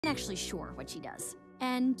I'm actually sure what she does.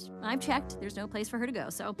 And I've checked, there's no place for her to go,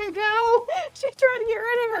 so... No! She's trying to get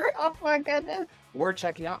rid of her! Oh my goodness. We're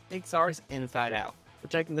checking out PIXAR'S Inside Out. We're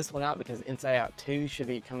checking this one out because Inside Out 2 should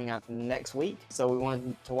be coming out next week. So we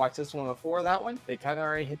wanted to watch this one before that one. They kind of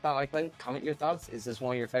already hit that like button. Comment your thoughts. Is this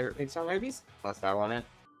one of your favorite Pixar movies? Let's dive on in.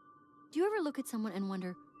 Do you ever look at someone and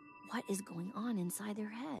wonder what is going on inside their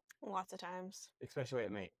head? Lots of times. Especially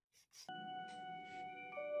at me.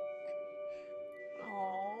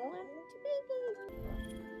 Oh,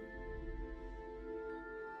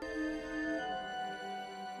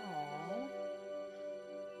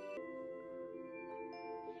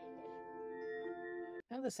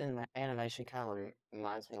 You know, this animation kind of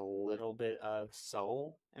reminds me a little bit of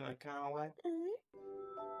Soul in a kind of way.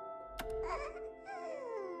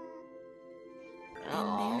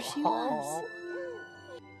 And there she was.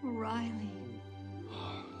 Riley.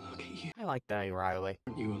 Oh, look at you. I like that, Riley.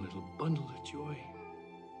 Aren't you a little bundle of joy?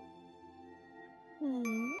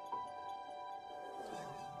 Hmm.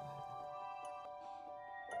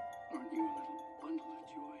 Aren't you a little bundle of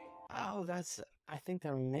joy? Oh, I think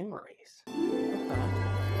they're memories.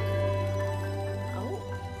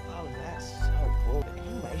 Oh, that's so cool. The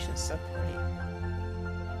animation's so pretty.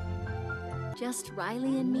 Just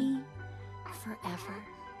Riley and me forever.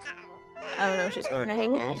 I don't know if she's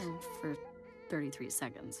crying. For 33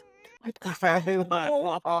 seconds. Very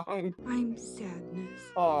long. I'm sadness.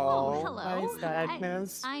 Oh, hello. my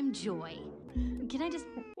sadness. I'm Joy. Can I just...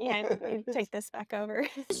 Yeah, you take this back over.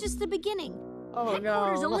 It's just the beginning. Oh,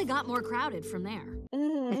 Headquarters no. only got more crowded from there.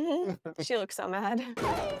 She looks so mad.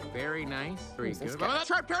 Very nice. Very Who's this good. guy? Oh,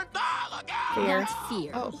 sharp turn. Ah, look out! Fear. That's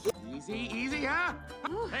fear. Oh, Easy, easy, huh?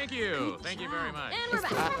 Thank you. Thank you very much. And we're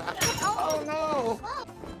back. oh no!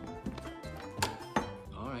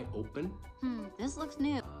 All right, open. This looks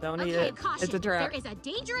new. Don't eat Okay, it. caution. It's a trap. There is a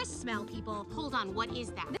dangerous smell, people. Hold on, what is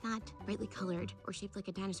that? Not brightly colored or shaped like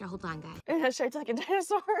a dinosaur. Hold on, guys. It shaped like a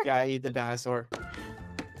dinosaur. Yeah, eat the dinosaur.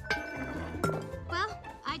 Well,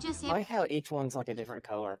 I just I hit. like how each one's like a different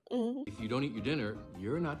color. If you don't eat your dinner,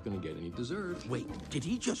 you're not going to get any dessert. Wait, did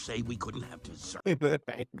he just say we couldn't have dessert?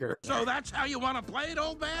 Banger. So that's how you want to play it,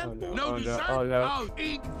 old man? Oh, no, no oh, no, dessert? oh, no. Oh,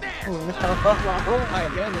 eat this! Oh my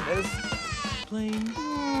goodness. Plane.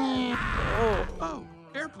 Oh,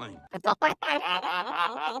 airplane.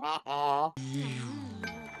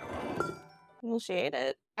 Well, she ate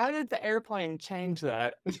it. How did the airplane change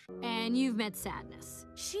that? And you've met Sadness.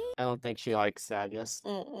 She... I don't think she likes sadness.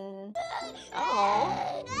 Oh.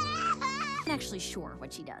 I'm actually sure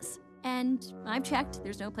what she does. And I've checked,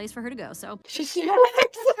 there's no place for her to go, so... She's I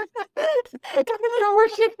don't know where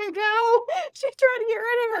she can go. She's trying to get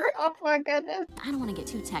rid of her. Oh my goodness. I don't want to get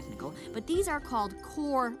too technical, but these are called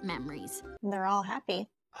core memories. They're all happy.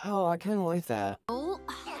 Oh, I couldn't believe that. Oh,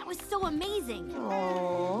 that was so amazing.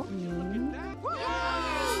 Oh.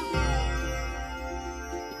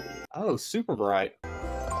 Oh, super bright.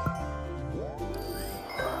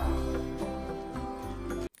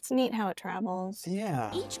 It's neat how it travels.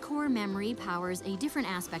 Yeah. Each core memory powers a different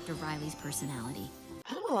aspect of Riley's personality.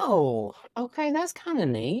 Oh, okay, that's kind of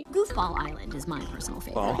neat. Goofball Island is my personal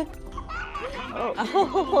favorite.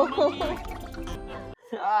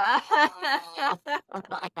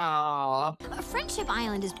 Oh. Friendship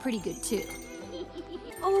Island is pretty good too.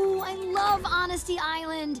 Oh, I love Honesty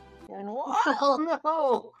Island. Oh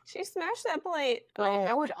no! She smashed that plate.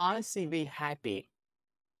 I would honestly be happy.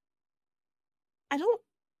 I don't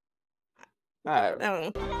Oh.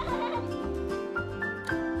 know.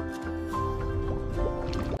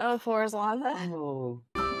 Oh, the floor is lava. Oh.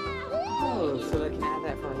 Oh, so they can have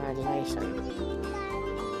that for imagination.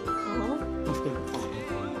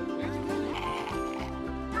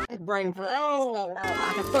 Brain for oh,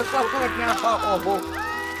 I can push so quick now.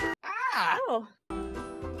 Oh. Ah. Oh.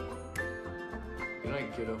 Good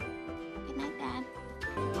night, kiddo. Good night, Dad.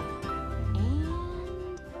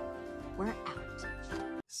 And we're out.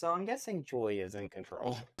 So I'm guessing Joy is in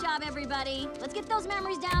control. Good job, everybody. Let's get those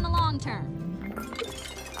memories down the long term.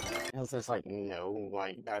 It was just like no,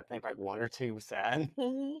 like I think like one or two was sad.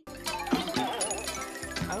 Oh.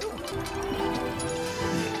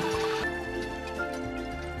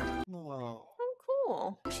 Whoa. Oh,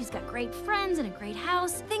 cool. She's got great friends and a great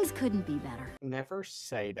house. Things couldn't be better. Never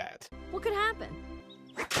say that. What could happen?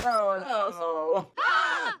 Oh no.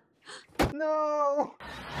 No.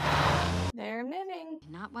 They're knitting.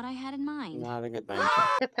 Not what I had in mind. Not a good thing.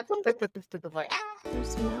 There's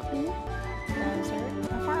some mountain.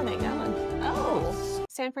 Desert. How far are they going? Oh.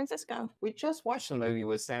 San Francisco. We just watched a movie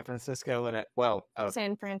with San Francisco in it. Well,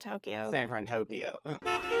 San Fran, Tokyo. San Fran, Tokyo.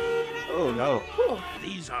 Oh no.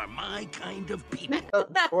 These are my kind of people.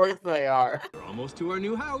 Of course they are. We're almost to our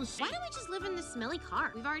new house. Why don't we just live in this smelly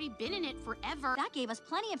car? We've already been in it forever. That gave us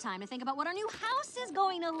plenty of time to think about what our new house is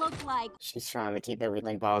going to look like. She's trying to keep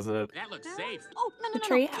everything positive. That looks safe. Oh, no, The no, no,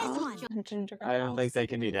 tree no. This house. one. Gingerbread I don't house. think they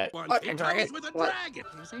can do that. One What? it Dragon? comes with a What? dragon.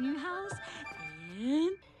 Here's our new house.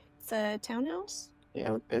 And It's a townhouse.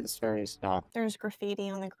 Yeah, it's very small. There's graffiti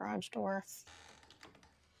on the garage door.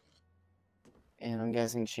 And I'm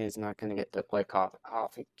guessing she's not going to get to play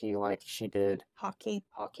hockey like she did Hockey.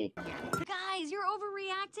 hockey. guys, you're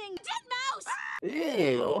overreacting. Dead mouse!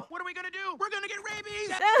 Ew. What are we gonna do? We're gonna get rabies.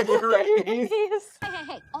 Rabies.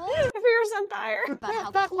 Hey. All Fierce Empire. about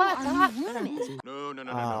how cool our new room is. No.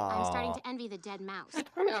 I'm starting to envy the dead mouse.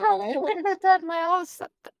 Where did that mouse?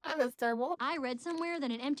 That is terrible. I read somewhere that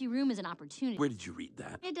an empty room is an opportunity. Where did you read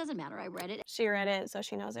that? It doesn't matter, I read it. She read it, so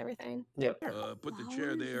she knows everything. Yep. Put the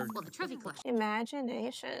chair there. Well, the trophy collection.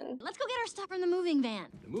 Imagination. Let's go get our stuff from the moving van.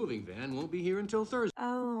 The moving van won't be here until Thursday.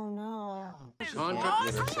 Oh no. Sean, Get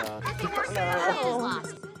her shot. I think our stuff is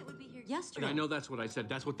lost. It would be here and yesterday. I know that's what I said.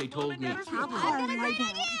 That's what they told me. I've got a great idea!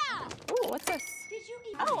 Ooh, what's this? Did you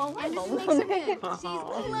eat Oh, and this a makes her little good. bit. She's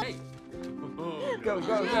little. Hey. Go.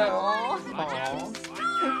 Aw.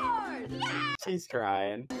 Yeah! She's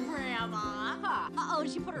crying. Grandma. Uh-oh,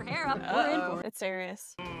 did she put her hair up? We're in for it. It's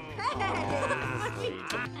serious.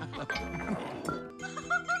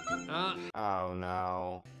 Oh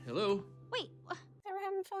no. Hello. Wait, They were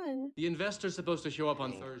having fun. The investor's supposed to show up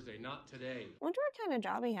on Thursday, not today. Wonder what kind of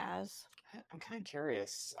job he has. I'm kind of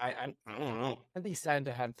curious. I don't know. I'd be sad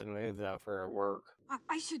to have to move though for work.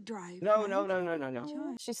 I should drive. No.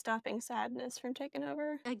 Oh, she's stopping sadness from taking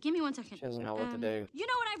over. give me 1 second. She doesn't know what to do. You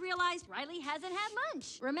know what I've realized? Riley hasn't had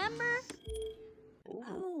lunch. Remember? Ooh,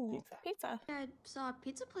 Oh, pizza. pizza. I saw a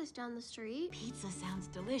pizza place down the street. Pizza sounds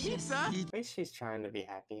delicious. At least she's trying to be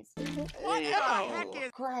happy. What the heck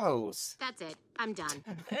is? Gross. That's it. I'm done.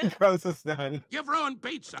 Gross is done. You've ruined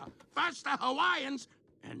pizza. First the Hawaiians,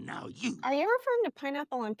 and now you. Are you referring to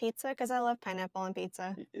pineapple on pizza? Because I love pineapple on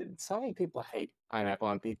pizza. So many people hate pineapple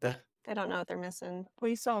on pizza. They don't know what they're missing.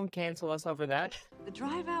 We saw them cancel us over that. The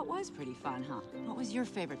drive out was pretty fun, huh? What was your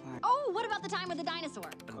favorite part? Oh, what about the time with the dinosaur?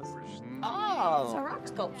 It's a Oh. rock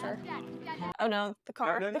sculpture. Oh no, the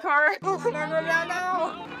car. No. The car.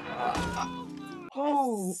 No.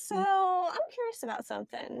 Oh. So I'm curious about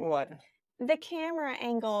something. What? The camera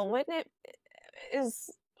angle, wouldn't it is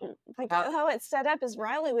like How- how it's set up is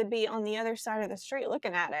Riley would be on the other side of the street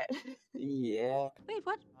looking at it. Yeah. Wait,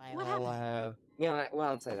 what? What happened? Yeah, well,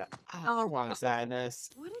 I'll say that. I want sadness.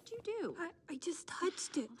 What did you do? I just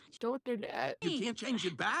touched it. Don't do that. You can't change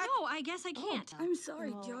it back. No, I guess I can't. I'm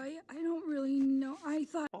sorry, Oh. Joy. I don't really know. I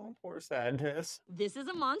thought. Oh, poor sadness. This is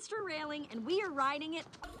a monster railing, and we are riding it.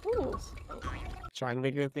 Ooh. Trying to be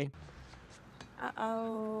goofy.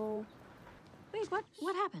 Uh-oh. Wait, what?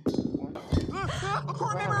 What happened?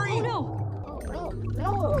 Poor memory. Oh no!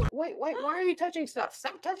 No. Wait, why are you touching stuff?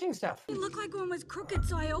 Stop touching stuff. It looked like one was crooked,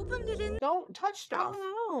 so I opened it in. Don't touch stuff.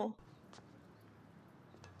 Oh no.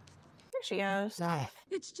 There she goes. Stop.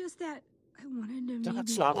 It's just that I wanted to Stop. maybe.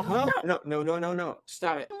 Stop. No.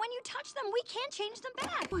 Stop it. When you touch them, we can't change them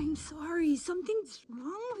back. Oh, I'm sorry. Something's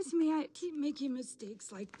wrong with me. I keep making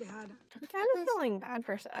mistakes like that. I'm kind of feeling bad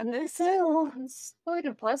for sadness. It's so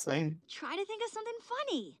depressing. Try to think of something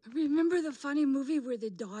funny. Remember the funny movie where the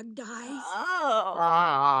dog dies?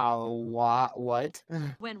 Oh. What?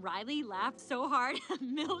 When Riley laughed so hard,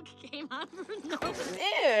 milk came out of her nose.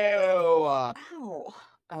 Ew. Ow.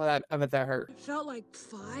 Oh, I bet that hurt. It felt like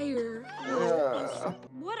fire. Ugh.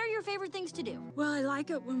 What are your favorite things to do? Well, I like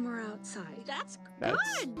it when we're outside. That's That's-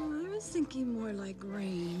 good. Well, I was thinking more like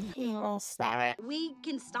rain. Oh, stop it. We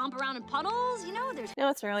can stomp around in puddles. You know, there's You know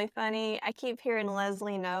what's really funny? I keep hearing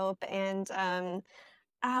Leslie Knope and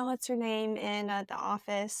what's her name in The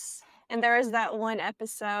Office? And there was that one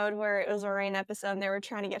episode where it was a rain episode and they were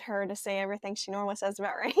trying to get her to say everything she normally says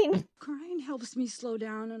about rain. Crying helps me slow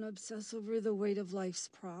down and obsess over the weight of life's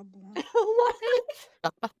problems.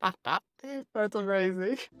 What? That's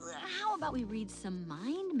amazing. How about we read some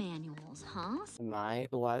mind manuals, huh?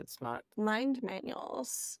 What's my Mind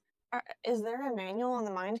manuals. Is there a manual on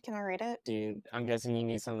the mind? Can I read it? dude? I'm guessing you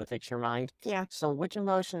need something to fix your mind. Yeah. So, which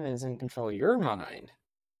emotion is in control of your mind?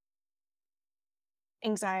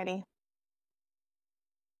 Anxiety.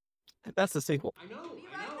 That's the sequel. I know.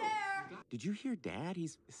 Did you hear Dad? He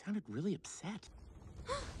sounded really upset.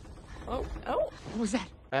 Oh, Oh, What was that?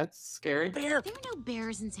 that's scary. Bear! There are no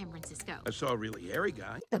bears in San Francisco. I saw a really hairy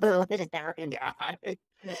guy.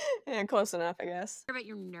 yeah, close enough, I guess. What about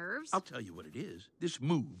your nerves? I'll tell you what it is. This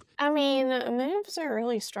move. I mean, moves are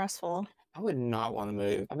really stressful. I would not want to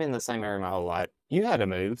move. I've been in the same area my whole life. You had to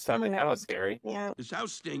move, so I mean, that was scary. Yeah. This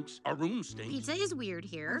house stinks. Our room stinks. Pizza is weird Our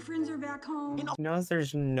here. friends are back home. You know,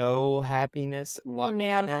 there's no happiness. What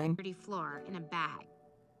man? Dirty floor in a bag.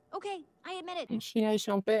 Okay, I admit it. She has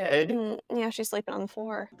no bed. Yeah, she's sleeping on the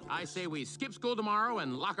floor. I say we skip school tomorrow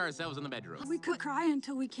and lock ourselves in the bedroom. We could cry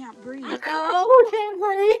until we can't breathe. Oh, can't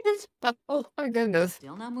breathe. Oh my goodness.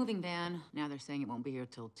 Still not moving, Van. Now they're saying it won't be here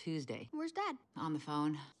till Tuesday. Where's Dad? On the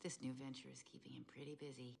phone. This new venture is keeping him pretty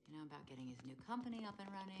busy. You know about getting his new company up and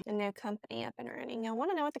running. The new company up and running. I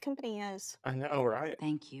want to know what the company is. I know, right?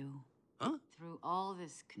 Thank you. Huh? Through all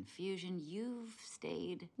this confusion, you've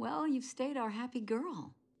stayed our happy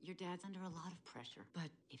girl. Your dad's under a lot of pressure. But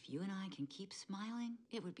if you and I can keep smiling,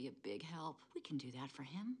 it would be a big help. We can do that for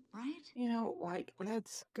him, right? You know, like,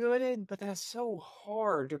 that's good, but that's so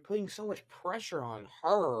hard. You're putting so much pressure on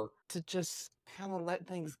her to just kind of let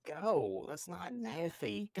things go. That's not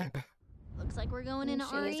healthy. Looks like we're going into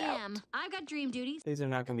She's out. REM. I've got dream duties. These are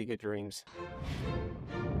not going to be good dreams.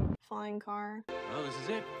 Flying car. Well, this is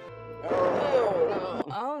it.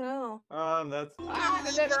 Oh no. That's...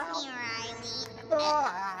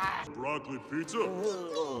 Broccoli pizza.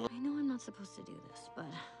 I know I'm not supposed to do this, but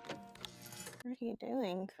What are you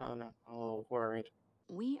doing? Oh no, I'm a little worried.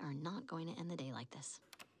 we are not going to end the day like this.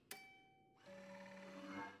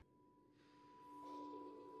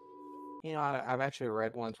 You know, I've actually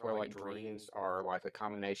read ones where like dreams are like a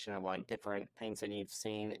combination of like different things that you've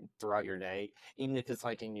seen throughout your day, even if it's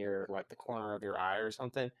like in your like the corner of your eye or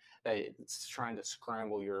something, that it's trying to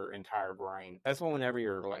scramble your entire brain. That's why whenever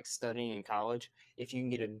you're like studying in college, if you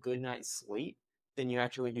can get a good night's sleep, then you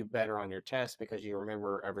actually do better on your test because you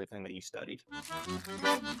remember everything that you studied.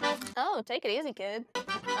 Oh, take it easy, kid.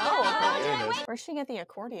 Goodness. Where'd she get the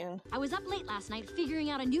accordion? I was up late last night figuring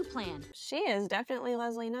out a new plan. She is definitely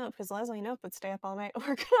Leslie Knope, because Leslie Knope would stay up all night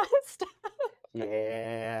working on stuff.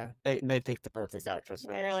 Yeah, they picked the perfect actress.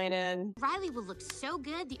 They really did. Riley will look so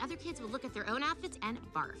good, the other kids will look at their own outfits and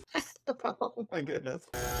barf. Oh my goodness.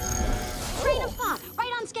 Train of thought,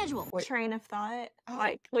 right on schedule. Train of thought.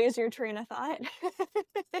 Like, lose your train of thought.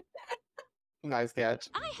 Nice catch.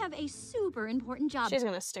 I have a super important job. She's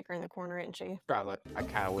gonna stick her in the corner, isn't she? Probably. I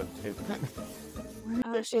kind of would too.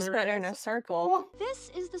 Oh, she's put her in a circle.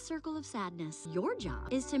 This is the circle of sadness. Your job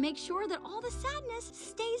is to make sure that all the sadness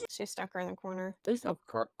stays. She stuck her in the corner. There's no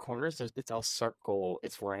corners. It's all circle.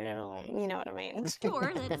 It's round. You know what I mean.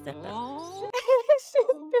 Sure that. Oh, She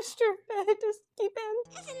pushed her head to keep in.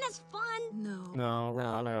 isn't this fun? No. No,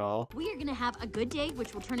 not at all. We are gonna have a good day,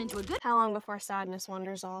 which will turn into a good. How long before sadness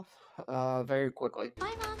wanders off? Very quickly.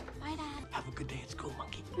 Bye, Mom. Bye, Dad. Have a good day at school,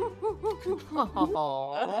 monkey.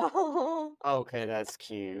 Oh. Okay, that's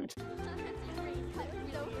cute.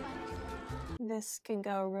 This could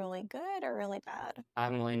go really good or really bad.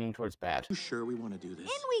 I'm leaning towards bad. You sure we want to do this?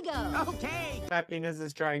 In we go. Okay. Happiness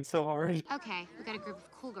is trying so hard. Okay, we got a group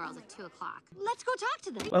of cool girls at 2 o'clock. Let's go talk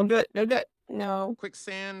to them. I'm good. No good. No.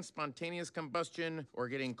 Quicksand, spontaneous combustion, or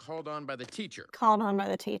getting called on by the teacher. Called on by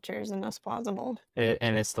the teachers and most plausible.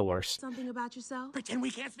 And it's the worst. Something about yourself? Pretend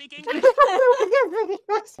we can't speak English.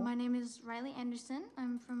 My name is Riley Anderson.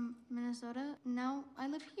 I'm from Minnesota. Now I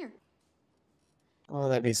live here. Oh,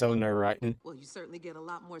 that'd be so nerve-wracking. Well, you certainly get a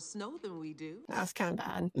lot more snow than we do. That's kind of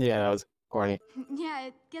bad. Yeah, that was corny. Yeah,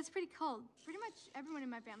 it gets pretty cold. Pretty much everyone in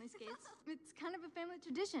my family skates. It's kind of a family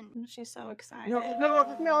tradition. She's so excited. No,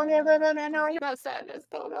 not sadness.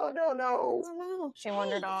 No. She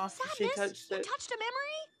wandered off. She touched it. Touched a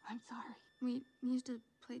memory? I'm sorry. We used to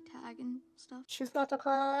play tag and stuff. She's about to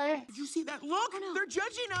cry. Did you see that look? Oh, no. They're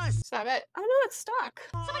judging us. Stop it. Oh no, it's stuck.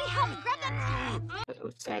 Somebody help me grab that.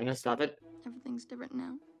 Sadness, stop it. Everything's different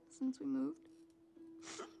now since we moved.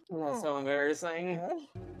 That's so embarrassing.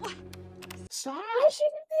 What? Stop. What she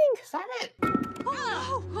think? Stop it.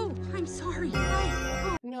 Oh, I'm sorry.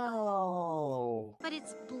 No. But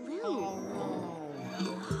it's blue.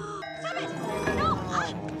 Stop it! No!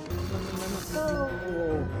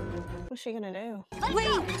 Oh. What's she gonna do? Wait!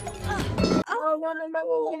 Oh,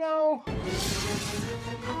 no.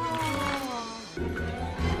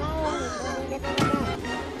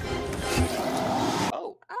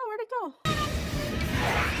 Oh. Oh, where'd it go?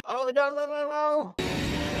 Oh, no.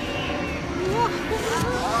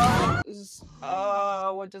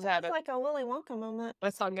 What just It's happened? like a Willy Wonka moment.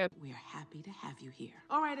 That's not good. We are happy to have you here.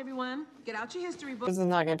 All right, everyone, get out your history book. This is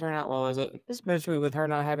not gonna turn out well, is it? Especially with her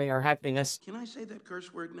not having her happiness. Can I say that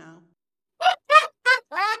curse word now?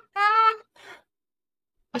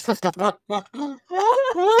 Oh,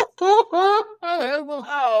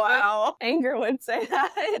 wow. Anger would say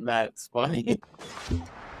that. That's funny.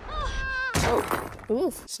 Oh,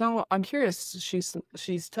 oof. So I'm curious.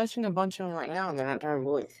 She's touching a bunch of them right now, and they're not turning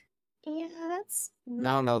blue. Yeah, that's... I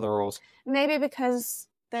don't know the rules. Maybe because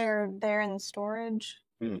they're there in storage.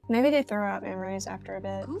 Maybe they throw out memories after a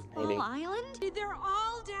bit. Goofball Island? They're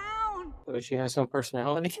all down. So she has no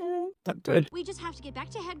personality. Not good. We just have to get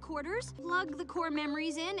back to headquarters, plug the core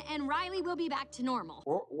memories in, and Riley will be back to normal.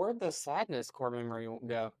 Where'd the sadness core memory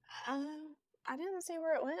go? I didn't see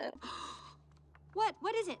where it went.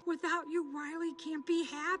 What is it? Without you, Riley can't be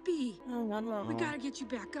happy. Oh, no. We gotta get you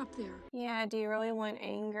back up there. Yeah, do you really want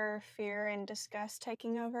anger, fear, and disgust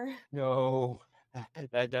taking over? No.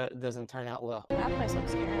 That doesn't turn out well. That place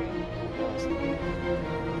looks scary.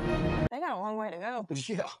 They got a long way to go.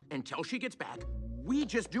 Yeah. Until she gets back, we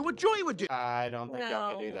just do what Joy would do. I don't think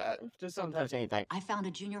y'all can do that. Just don't touch anything. I found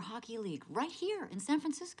a junior hockey league right here in San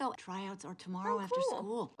Francisco. Tryouts are tomorrow after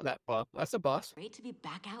school. That's a bus. Great to be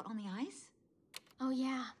back out on the ice. Oh,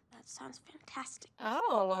 yeah. That sounds fantastic.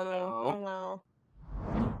 Oh, no.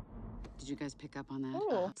 Did you guys pick up on that?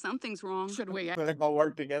 Ooh. Something's wrong. Should we? They all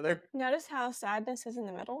work together. Notice how sadness is in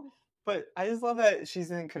the middle? But I just love that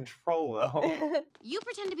she's in control, though. You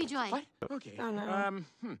pretend to be Joy. What? Okay. Oh, no.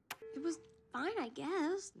 It was fine, I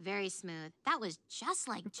guess. Very smooth. That was just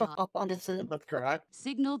like Joy. I'm just sitting up cry.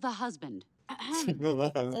 Signal the husband. Uh-oh.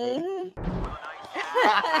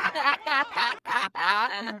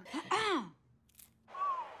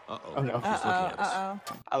 Oh, no. She's looking at us.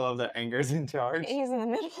 I love that Anger's in charge. He's in the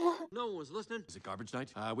middle. No one was listening. Is it garbage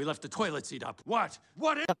night? We left the toilet seat up. What?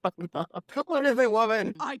 What is... What is it,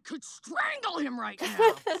 woman? I could strangle him right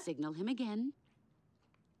now. Signal him again.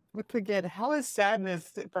 Once again, how is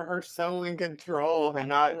sadness for her so in control and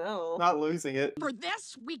not losing it? For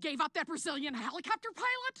this, we gave up that Brazilian helicopter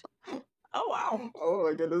pilot? Oh, wow. Oh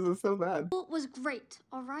my goodness, it's so bad. It was great,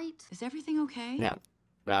 all right? Is everything okay? Yeah.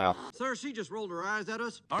 No. Sir, she just rolled her eyes at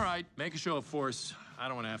us. All right, make a show of force. I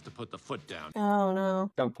don't want to have to put the foot down. Oh,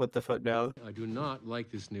 no. Don't put the foot down. I do not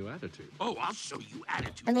like this new attitude. Oh, I'll show you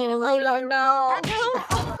attitude. No.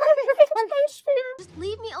 Just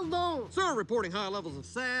leave me alone. Sir, reporting high levels of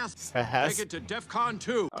sass. Sass. Take it to DEFCON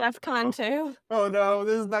 2. DEFCON 2? Oh no,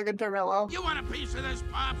 this is not gonna turn out well. You want a piece of this,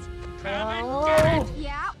 Pops? Come and get it.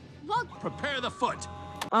 Yeah, well... Prepare the foot.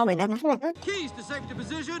 Oh my goodness. Keys to safety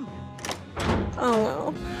position.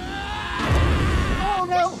 Oh, no. Oh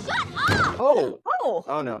no. Shut up! Oh. Oh.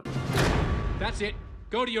 Oh no. That's it.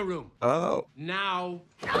 Go to your room. Oh. Now.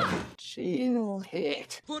 She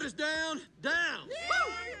hit. Foot is down, down.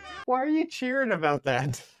 Why are you cheering about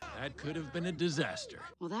that? That could have been a disaster.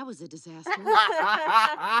 Well, that was a disaster.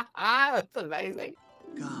 That's amazing.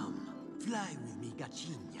 Come, fly with me,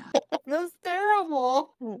 Gachinha. That's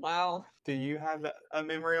terrible. Wow. Do you have a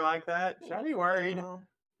memory like that? Should I be worried?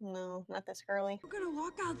 No, not this early. We're gonna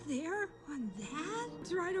walk out there on that?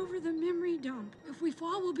 It's right over the memory dump. If we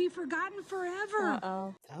fall, we'll be forgotten forever.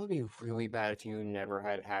 Uh-oh. That would be really bad if you never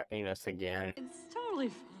had happiness again. It's totally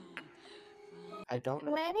fine. I don't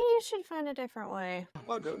know. Maybe you should find a different way.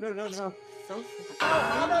 Oh, no. Don't.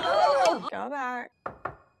 Go back.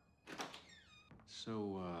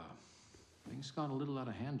 So, things got a little out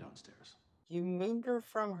of hand downstairs. You moved her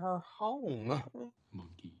from her home.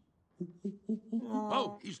 Monkey.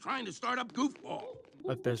 Oh, he's trying to start up Goofball.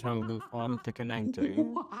 But there's no goofball to connect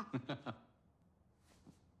to.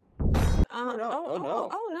 Oh, no.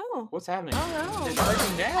 Oh, no. What's happening? Oh, no. It's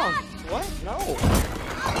breaking down. What? No.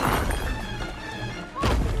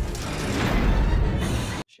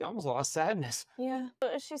 She almost lost sadness. Yeah.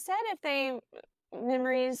 She said if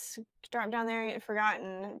memories drop down there and get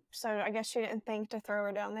forgotten, so I guess she didn't think to throw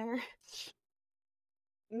her down there.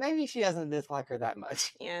 Maybe she doesn't dislike her that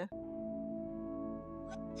much. Yeah.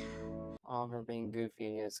 All of her being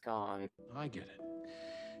goofy is gone. I get it.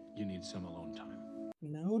 You need some alone time.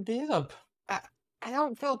 No dip. I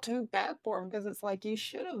don't feel too bad for him because it's like you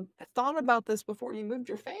should have thought about this before you moved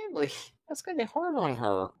your family. That's gonna be hard on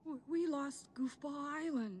her. We lost Goofball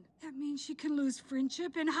Island. That means she can lose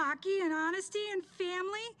friendship and hockey and honesty and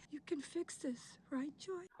family. You can fix this, right,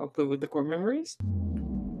 Joy? Hopefully with the core memories.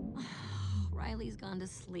 Riley's gone to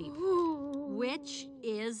sleep. Ooh. Which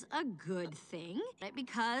is a good thing, right?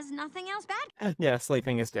 Because nothing else bad. Yeah,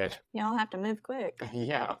 sleeping is dead. Y'all have to move quick.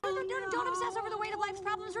 Yeah. Don't obsess over the weight of life's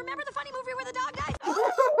problems. Remember the funny movie where the dog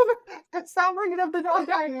dies? Stop bringing up the dog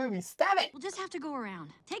dying movie. Stop it. We'll just have to go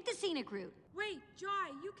around. Take the scenic route. Wait, Joy,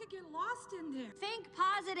 you could get lost in there. Think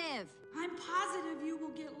positive. I'm positive you will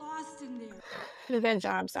get lost in there. Good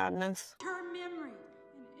job, sadness. Her memory,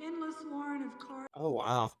 an endless warrant of cards. Oh,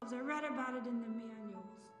 wow. I read about it in the manuals.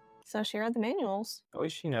 So she read the manuals. At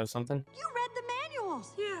least she knows something. You read the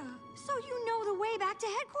manuals. Yeah. So you know the way back to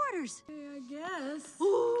headquarters. I guess.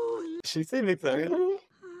 Ooh. She seemed excited.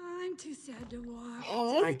 I'm too sad to watch.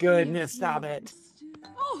 Oh my goodness, stop it.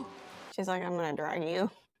 Oh. She's like, I'm gonna drag you.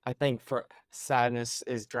 I think for sadness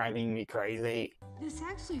is driving me crazy. This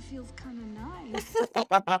actually feels kind of nice.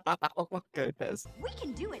 Oh my goodness. We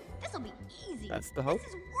can do it. This'll be easy. That's the hope.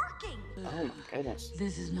 This is working. Oh my goodness.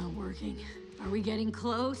 This is not working. Are we getting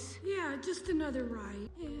close? Yeah, just another right.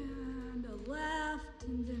 And a left,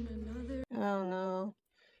 and then another. Oh no.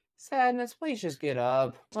 Sadness, please just get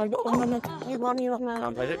up. Like, no.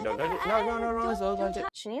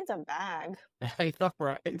 She needs a bag. I thought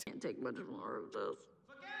right. Can't take much more of this.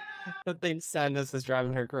 I think sadness is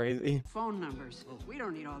driving her crazy. Phone numbers. We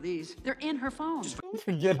don't need all these. They're in her phone.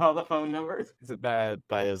 Forget all the phone numbers. Is it bad?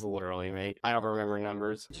 That is literally me. I don't remember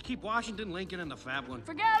numbers. Just keep Washington, Lincoln, and the Fab one.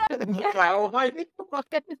 Forget it.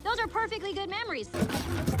 Those are perfectly good memories.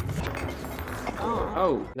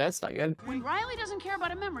 Oh, that's not good. When Riley doesn't care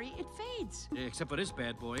about a memory, it fades. Yeah, except for this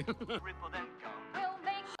bad boy.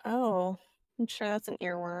 Oh, I'm sure that's an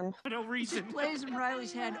earworm. No reason. Plays in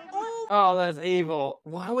Riley's head. Oh, that's evil.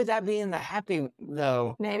 Why would that be in the happy,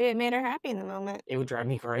 though? Maybe it made her happy in the moment. It would drive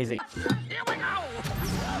me crazy. Here we go!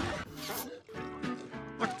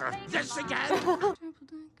 What the? This again?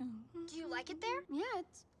 Do you like it there? Yeah,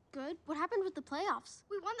 it's good. What happened with the playoffs?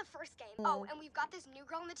 We won the first game. Oh, and we've got this new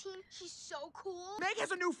girl on the team. She's so cool. Meg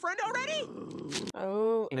has a new friend already?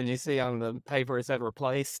 Oh. Did you see on the paper it said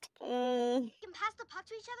replaced? We can pass the puck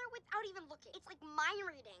to each other without even looking. It's like mind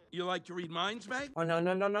reading. You like to read minds, Meg? Oh, no.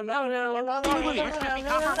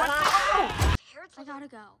 I gotta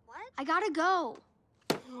go. What? I gotta go.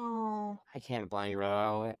 Oh. I can't blame you.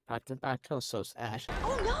 I feel so sad.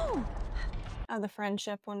 Oh no! Oh, the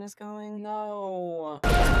friendship one is going. No. I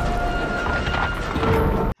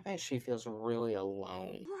bet she feels really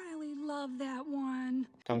alone. Riley loved that one.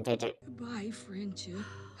 Don't touch it. Goodbye, friendship.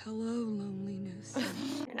 Hello, loneliness.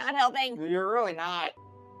 You're not helping. You're really not.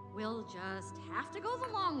 We'll just have to go the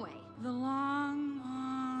long way. The long.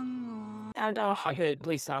 Oh, I could.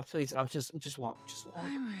 Please stop. Please stop. Just walk. Just walk.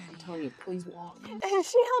 I'm ready. I'm telling you, please walk. And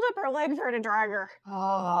she held up her leg for her to drag her.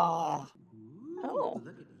 Oh. Oh.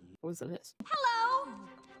 What was this? Hello.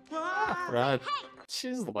 Right.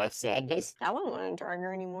 She's less sadness. I wouldn't want to drag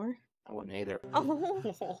her anymore. I wouldn't either.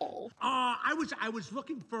 Oh. I was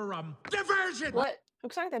looking for diversion. What?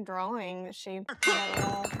 Looks like the drawing that she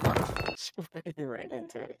She ran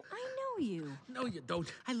into it. I know you. No, you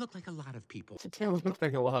don't. I look like a lot of people. She looks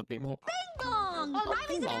like a lot of people. Bing bong! Riley's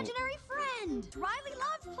Bing bong. imaginary friend. Riley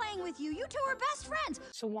loves playing with you. You two are best friends.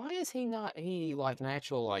 So why is he not like an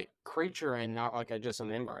actual like creature and not like just a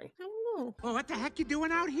memory? I don't know. Well, what the heck you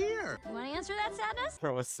doing out here? You want to answer that, Sadness?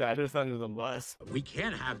 Throw a sadness under the bus. We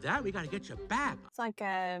can't have that. We gotta get you back. It's like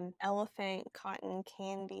elephant cotton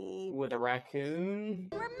candy. With a raccoon.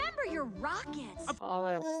 Remember your rockets. Oh,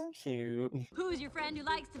 that's cute. Who's your friend who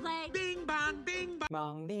likes to play? Bing bong, bing bong.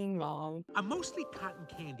 Bong, ding, bong. I'm mostly cotton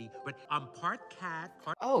candy, but I'm part cat,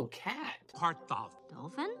 Oh, cat. part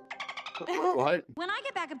Dolphin? What? When I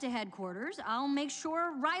get back up to headquarters, I'll make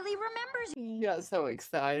sure Riley remembers you. You got so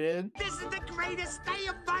excited. This is the greatest day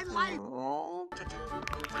of my life. Oh.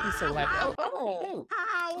 He's so happy. Oh.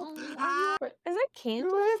 Ow! Is that candy?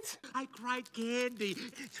 What? I cried candy.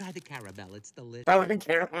 Try the caramel. It's delicious. I don't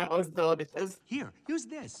care how it's delicious. Here, use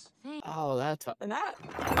this. Oh, that's That. oh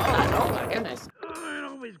my goodness. Oh, it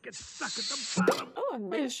always gets stuck at the bottom. Oh,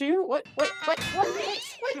 I Is you? What?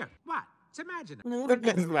 Here, what? It's imaginary.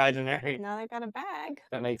 It's imaginary. Now they got a bag.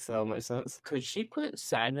 That makes so much sense. Could she put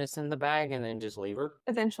sadness in the bag and then just leave her?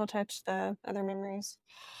 But then she'll touch the other memories.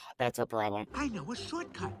 That's a problem. I know a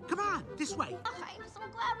shortcut. Come on, this way. I'm so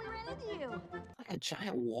glad we ran into you. Like a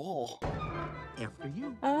giant wall. After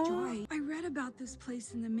you. Joy, I read about this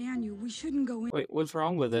place in the manual. We shouldn't go in. Wait, what's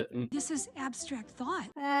wrong with it? This is abstract thought.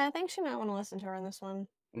 I think she might want to listen to her on this one.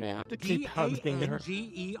 Yeah. To keep hugging her.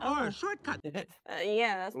 G-A-N-G-E-R. Shortcut.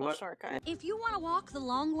 Yeah, that's the What? shortcut. If you want to walk the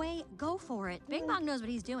long way, go for it. Bing Bong knows what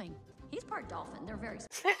he's doing. He's part dolphin. They're very...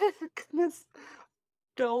 Goodness.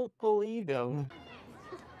 Don't believe him.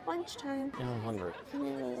 Lunchtime. No, I'm hungry.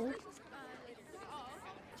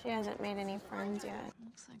 She hasn't made any friends yet.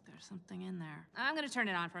 Looks like there's something in there. I'm gonna turn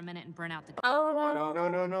it on for a minute and burn out the... Oh,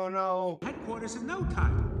 No. Headquarters in no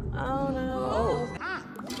time. Oh, no.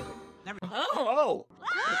 Oh.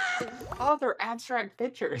 Oh, they're abstract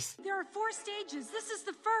pictures. There are 4 stages. This is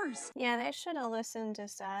the first. Yeah, they should have listened to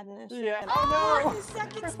Sadness. Yeah. Oh, the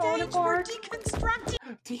second stage, we're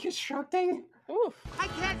deconstructing. Deconstructing? Oof. I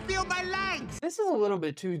can't feel my legs. This is a little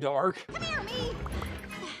bit too dark. Come here, me.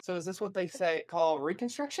 So is this what they say call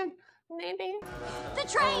reconstruction? Maybe. The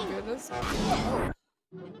train! Oh, goodness. Oh.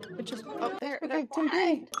 It just up there. Okay,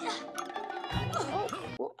 2D.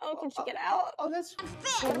 Oh, can she get out? Oh, that's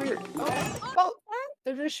so weird. Oh,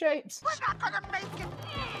 they're just shapes. We're not gonna make it.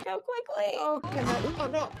 Go quickly. Oh,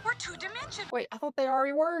 no. We're two-dimensional. Wait, I thought they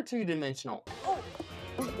already were two-dimensional.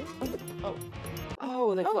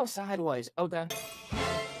 Oh, they flip sideways. Okay.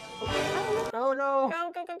 Oh, no.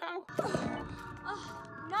 Go. Oh,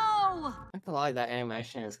 no! I feel like that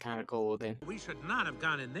animation is kind of cool looking. We should not have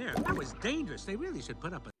gone in there. That was dangerous. They really should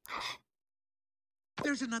put up a...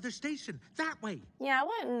 There's another station. That way. Yeah, I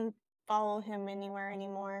wouldn't follow him anywhere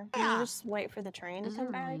anymore. Yeah. Just wait for the train to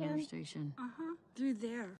come back again. Station. Through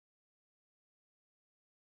there.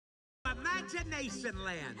 Imagination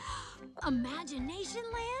Land. Imagination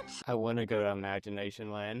Land? I want to go to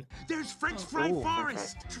Imagination Land. There's French Fry Ooh,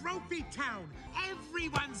 Forest. Trophy Town.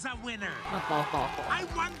 Everyone's a winner. I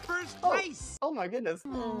won first place. Oh my goodness.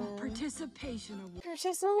 Participation award.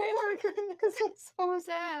 Oh my goodness, it's so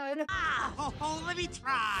sad. Let me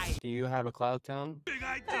try. Do you have a cloud town? Big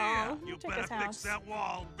idea. Oh, You took better his fix house. that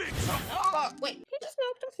wall. Big Wait, He just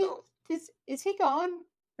knocked himself. is he gone?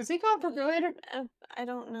 Is he gone for good? I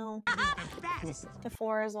don't know. Fast. The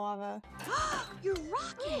floor is lava. Your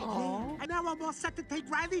rocket! Aww. And now I'm all set to take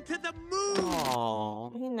Riley to the moon.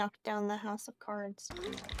 Aww. He knocked down the house of cards.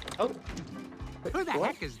 Oh. Who the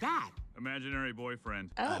heck is that? Imaginary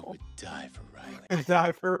boyfriend. Oh. I would die for Riley.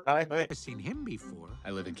 Die for Riley. I've seen him before.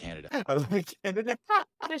 I live in Canada. I live in Canada.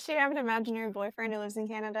 Does she have an imaginary boyfriend who lives in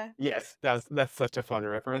Canada? Yes, that's such a fun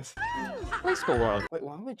reference. Preschool world. Wait,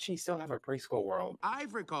 why would she still have a preschool world?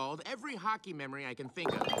 I've recalled every hockey memory I can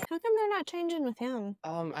think of. How come they're not changing with him?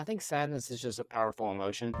 I think sadness is just a powerful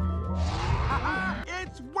emotion.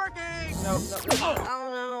 It's working. No.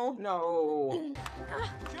 Oh no. No.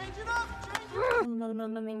 Change it up.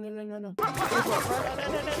 No.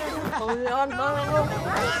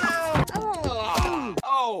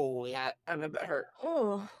 Oh, yeah, I know that hurt.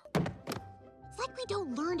 Oh. It's like we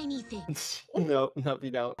don't learn anything. No,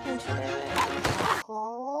 you don't.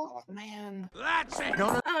 Oh, man. That's it.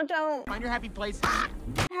 Oh, don't. Find your happy place.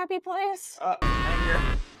 Happy place. Anger.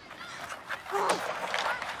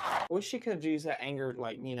 Wish she could have used that anger,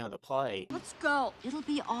 like, to play. Let's go. It'll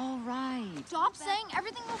be all right. Stop saying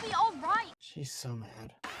everything will be all right. She's so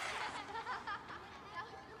mad.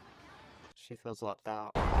 She feels left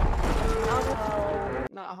out.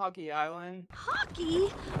 Not Hockey Island.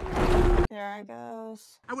 Hockey? There it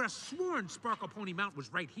goes. I would have sworn Sparkle Pony Mountain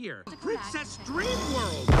was right here. Princess Dream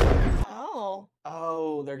World.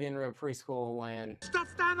 Oh, they're getting rid of preschool land.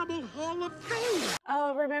 Stuffed Animal Hall of Fame.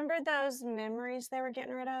 Oh, remember those memories they were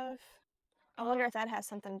getting rid of? I wonder if that has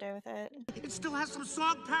something to do with it. It still has some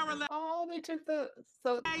song power left. Oh, they took the...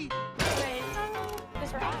 Hey. Wait,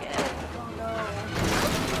 his rocket.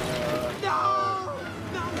 No!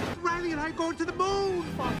 Riley and I going to the moon.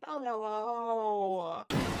 Oh, no.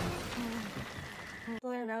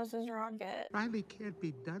 There goes his rocket. Riley can't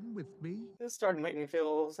be done with me. This started to make me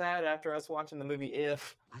feel sad after us watching the movie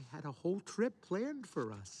If. I had a whole trip planned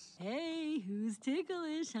for us. Hey, who's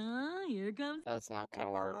ticklish, huh? Here comes... That's not gonna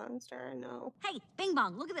work. Monster, no. Hey, Bing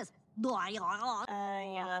Bong, look at this.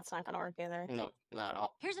 Yeah, that's not gonna work either. No, not at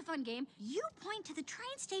all. Here's a fun game. You point to the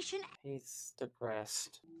train station. He's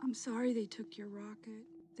depressed. I'm sorry they took your rocket.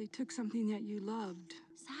 They took something that you loved.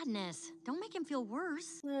 Sadness. Don't make him feel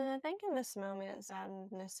worse. I think in this moment,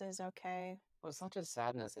 sadness is okay. Well, it's not just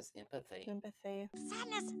sadness, it's empathy. Sympathy.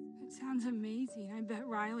 Sadness. It sounds amazing. I bet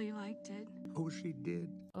Riley liked it. Oh, she did.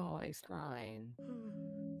 Oh, he's crying.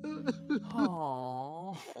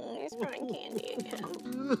 Aww. He's trying candy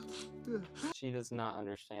again. She does not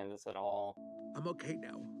understand this at all. I'm okay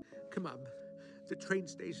now. Come on. The train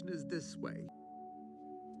station is this way.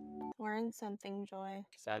 Learn something, Joy.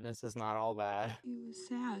 Sadness is not all bad. He was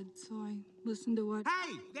sad, so I listened to what...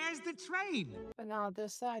 Hey, there's the train. But no,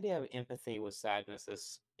 this idea of empathy with sadness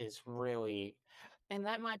is really... And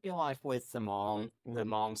that might be life with the mom. The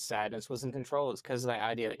mom's sadness was in control. It's because of the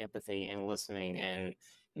idea of empathy and listening and...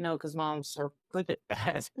 because moms are good at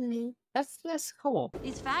that. Mm-hmm. That's cool.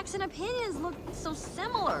 These facts and opinions look so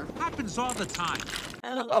similar. Happens all the time.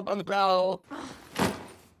 Up on the bell.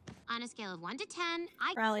 On a scale of 1 to 10,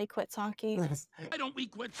 Riley quits hockey. Why don't we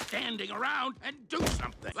quit standing around and do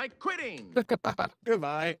something? Like quitting.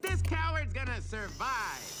 Goodbye. This coward's gonna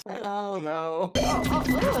survive. Oh no.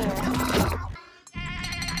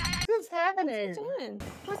 What's happening?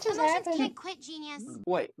 What's just emotions happening? can't quit, genius.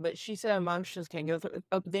 Wait, but she said emotions can't go through.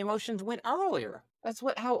 The emotions went earlier. That's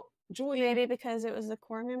how Joy. Maybe because it was the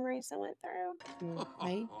core memories that went through.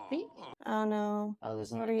 Maybe. Oh no. Oh, this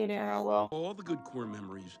is What not are you gonna turn out doing? well. All the good core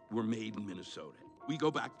memories were made in Minnesota. We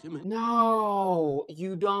go back to No,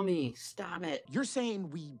 you dummy. Stop it. You're saying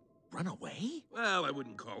we run away? Well, I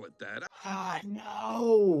wouldn't call it that. God,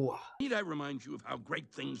 no. Need I remind you of how great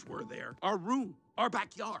things were there? Our room, our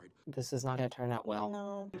backyard. This is not gonna turn out well.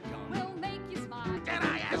 No. We'll make you smile. Can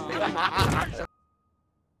I ask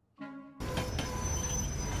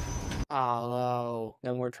Oh, no.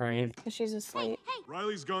 No more train. She's asleep. Hey,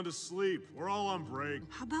 Riley's gone to sleep. We're all on break.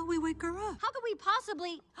 How about we wake her up? how could we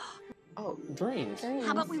possibly? Oh, dreams.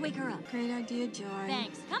 How about we wake her up? Great idea, Joy.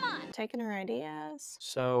 Thanks. Come on. Taking her ideas.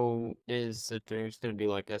 So, is the dreams gonna be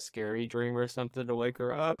like a scary dream or something to wake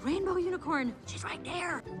her up? Rainbow unicorn. She's right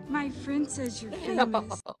there. My friend says you're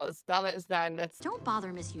famous. Stop it, Sadness. Don't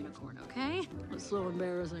bother Miss Unicorn, okay? It's so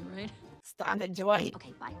embarrassing, right? Stop it, Joy.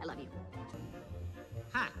 Okay, bye. I love you.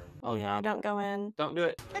 Oh, yeah. Don't go in. Don't do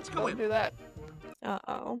it. Let's go Don't in. do that.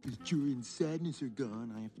 Uh-oh. Because joy and sadness are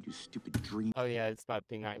gone, I have to do stupid dreams. Oh, yeah, it's about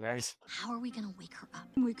being nightmares. How are we gonna wake her up?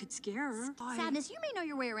 We could scare her. Sadness, you may know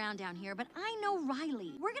your way around down here, but I know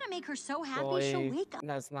Riley. We're gonna make her so happy she'll Joy, wake up.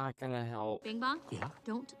 that's not gonna help. Bing Bong? Yeah?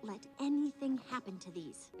 Don't let anything happen to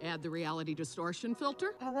these. Add the reality distortion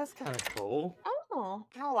filter. Oh, that's kind of cool. Oh.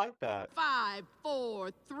 I like that. 5,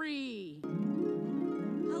 4, 3.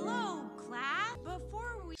 Hello, class.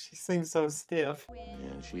 Before we... She seems so stiff.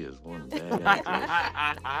 Yeah, she is one bad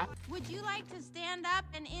actress. Would you like to stand up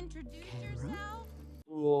and introduce yourself?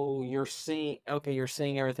 Whoa, you're seeing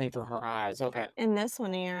everything through her eyes. Okay. In this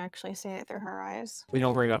one, you're actually seeing it through her eyes. We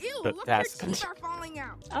don't bring up the task. are falling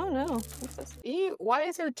out. Oh no. Ew, why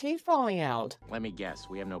is her teeth falling out? Let me guess,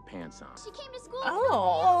 we have no pants on. She came to school.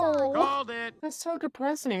 Oh. Called it! That's so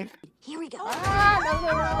depressing. Here we go. Ah,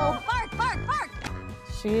 no. Bark, bark, bark.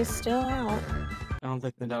 She's still out. I don't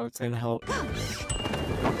think the dog's gonna help.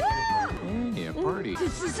 Hey, a party.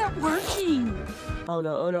 This isn't working. Oh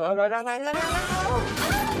no, oh no, oh no, no, no, no, no,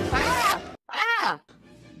 Ah! Ah!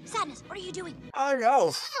 Sadness, what are you doing? Oh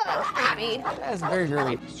no! Baby. That's very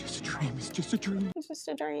early. It's just a dream, it's just a dream. It's just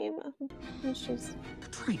a dream. And she's...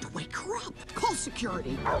 Trying to wake her up. Call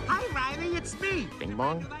security. Hi, Riley. It's me. Bing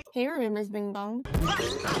bong? He remembers Bing Bong.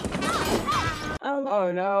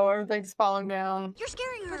 Oh no, everything's falling down. You're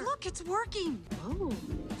scaring her. But look, it's working. Oh,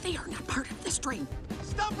 they are not part of this dream.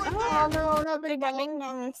 Stop right Oh no, no, Bing Bong. Bing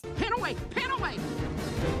Bong. Pan away. Pan away.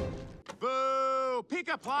 Boo!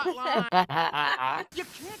 Pick a plot line! You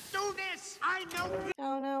can't do this! I know you!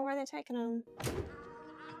 Oh no, where are they taking him?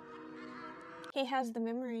 He has the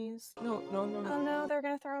memories. No, no, no, no. Oh no, they're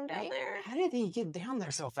gonna throw him down there. How did he get down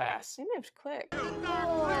there so fast? He moved quick.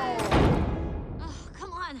 Oh,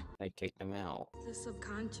 come on. They kicked him out. The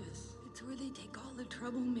subconscious. It's where they take all the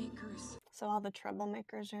troublemakers. So all the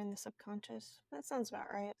troublemakers are in the subconscious. That sounds about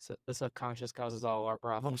right. So the subconscious causes all our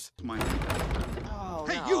problems. Mine. Oh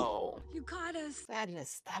Hey, no. You caught us.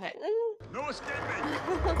 Sadness, stop it. No escaping.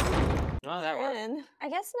 No, that worked. Good. I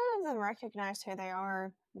guess none of them recognize who they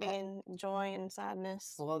are, being joy and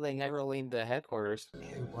sadness. Well, they never leave the headquarters.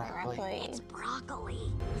 Broccoli. It's broccoli.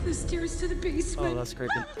 The stairs to the Oh, basement. that's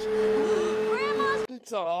creepy. Grandma's...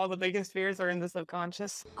 So all the biggest fears are in the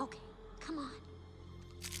subconscious? Okay, come on.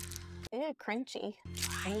 Ew, crunchy.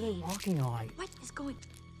 What are they walking on? What is going...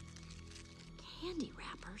 Candy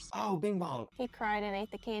wrappers. Oh, Bing Bong. He cried and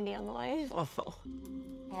ate the candy on the way. Oh,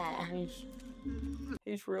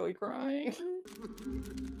 he's really crying.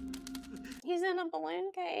 He's in a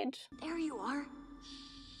balloon cage. There you are.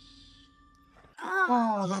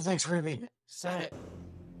 Oh, that thing's creepy. Set it.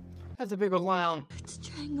 That's a big old clown. It's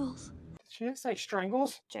Jangles. Did she just say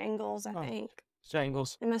strangles? Jangles, I think.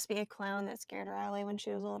 Strangles. It must be a clown that scared Riley when she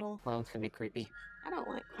was little. Clowns can be creepy. I don't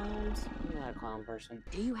like clowns. I'm not a clown person.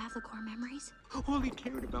 Do you have the core memories? All he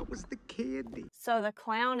cared about was the candy. So the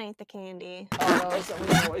clown ate the candy. Oh, no, so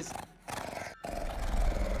many boys.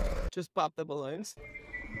 Just pop the balloons.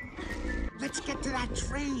 Let's get to that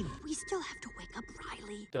train. We still have to wake up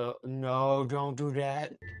Riley. No, don't do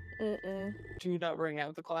that. Mm-mm. Do not bring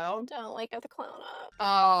out the clown. Don't wake up the clown up.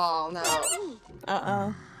 Oh, no.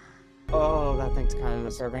 Uh-oh. Oh, that thing's kind of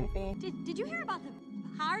disturbing. Did you hear about the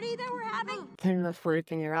party that we're having? They're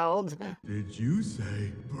freaking you out. Did you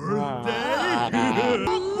say birthday?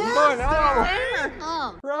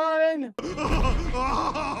 Oh, no! Run!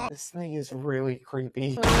 This thing is really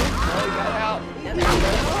creepy. Oh, he got out.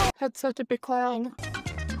 That's such a big clown.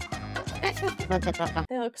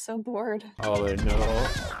 They look so bored. Oh, no.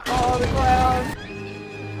 Oh, the clown!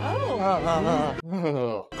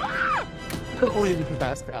 Oh! Leaving the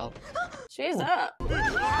passed out. She's up.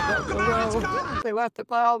 They left the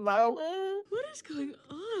clown, though. What is going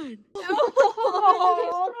on? God. Oh,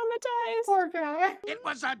 he's traumatized. Poor guy. It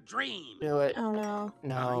was a dream. Do it. Oh no.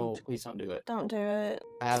 No, please don't do it. Don't do it.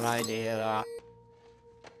 I have an idea.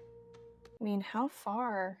 I mean, how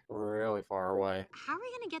far? Really far away. How are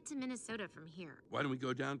we gonna get to Minnesota from here? Why don't we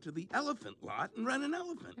go down to the elephant lot and rent an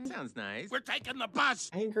elephant? Sounds nice. We're taking the bus.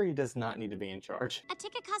 Angry does not need to be in charge. A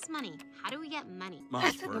ticket costs money. How do we get money?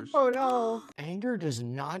 Mom's first. Oh no. Anger does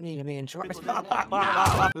not need to be in charge.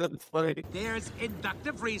 That's funny. There's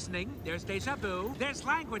inductive reasoning, there's deja vu, there's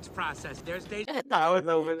language process, there's deja... I was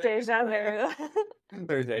over there. Deja vu.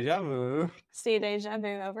 There's deja vu. See deja vu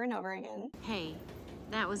over and over again. Hey,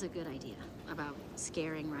 that was a good idea about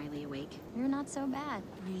scaring Riley awake. You're not so bad.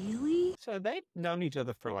 Really? So they've known each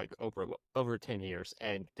other for like over 10 years,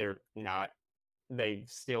 and they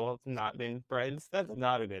still have not been friends. That's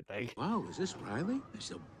not a good thing. Wow, is this Riley? They're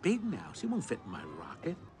so big now. She won't fit in my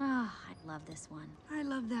rocket. Ah, I love this one. I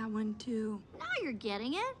love that one too. Now you're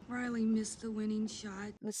getting it. Riley missed the winning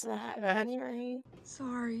shot. What's that? Right?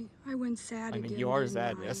 Sorry, I went sad I again. mean, your didn't I?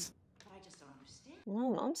 sadness. But I just don't understand. Well,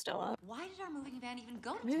 Mom's still up. Why did our moving van even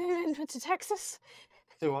go to Moving Texas? van went to Texas.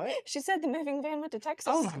 Do what? She said the moving van went to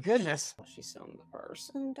Texas. Oh my goodness. She's selling the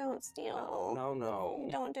purse. Oh, don't steal. No.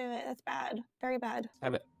 Don't do it. That's bad. Very bad.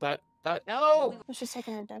 Have it. That, no! Oh, she's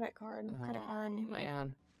taking her debit card. Credit card.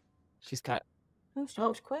 Man. She's got. Oh, she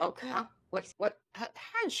was quick. Oh, what? How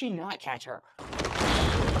did she not catch her?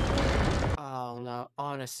 Oh no,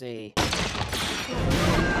 honesty.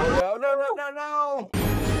 Oh,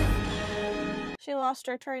 no. She lost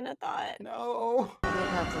her train of thought. No.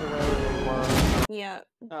 That's the way they were. Yep.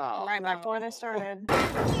 Oh, Right back to where they started.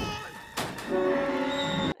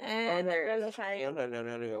 And there goes the fight.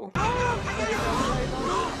 No.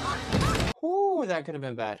 Ooh, that could have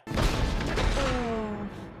been bad.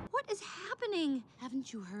 What is happening?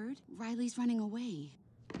 Haven't you heard? Riley's running away.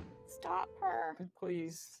 Stop her.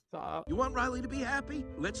 Please stop. You want Riley to be happy?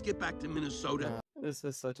 Let's get back to Minnesota. This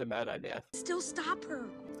is such a bad idea. Still stop her.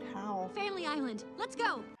 How? Family Island. Let's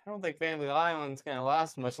go. I don't think Family Island's gonna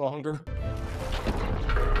last much longer.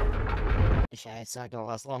 Yeah, it's not gonna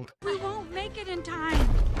last long. We won't make it in time.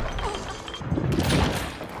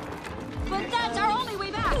 But that's our only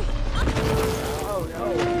way back. Oh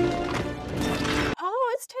no.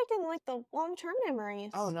 Oh, it's taking like the long-term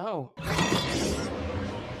memories. Oh no.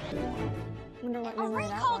 Wonder what A memory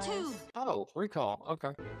that recall was. tube. Oh, recall.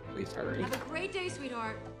 Okay. Please hurry. Have a great day,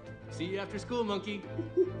 sweetheart. See you after school, monkey.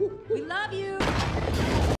 We love you.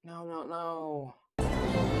 No.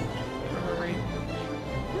 Hurry.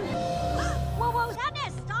 Whoa,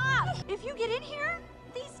 sadness, stop! If you get in here,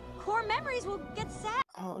 these core memories will get sad.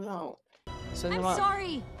 Oh no. Send I'm them up.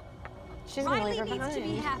 sorry. She's gonna Riley leave her needs behind. to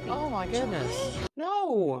be happy. Oh my goodness.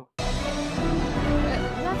 No.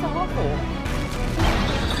 That's awful.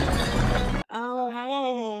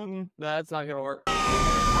 Oh, that's not gonna work.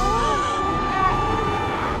 Oh.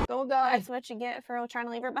 Don't die. That's what you get for trying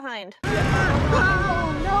to leave her behind.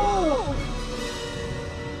 Oh no.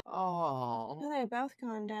 Oh. Oh, they've both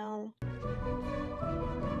gone down.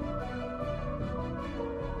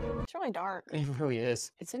 It's really dark. It really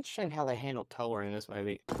is. It's interesting how they handle color in this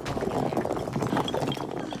movie.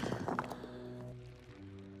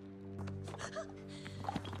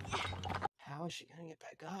 How is she gonna get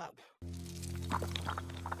back up?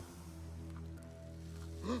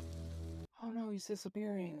 Oh no, he's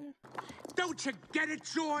disappearing. Don't you get it,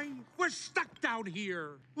 Joy? We're stuck down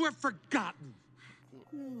here. We're forgotten.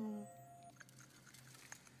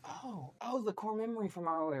 Oh, the core memory from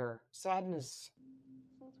earlier. Sadness.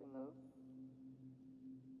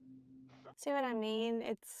 See what I mean?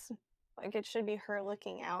 It's like it should be her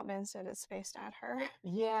looking out, but instead it's faced at her.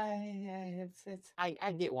 Yeah, it's. I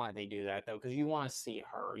get why they do that though, because you want to see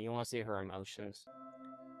her. You want to see her emotions.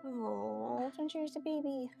 Oh, when she was a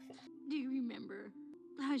baby. Do you remember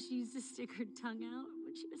how she used to stick her tongue out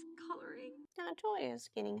when she was coloring? Now Joy is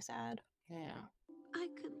getting sad. Yeah. I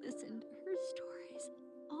could listen to her stories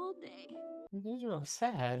all day. These are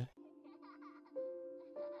sad.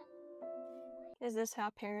 Is this how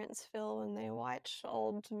parents feel when they watch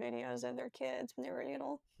old videos of their kids when they were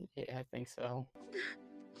little? Yeah, I think so.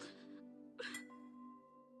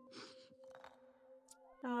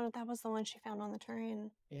 Oh, that was the one she found on the train.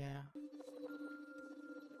 Yeah.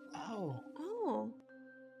 Oh. Oh.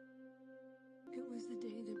 It was the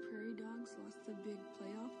day the Prairie Dogs lost the big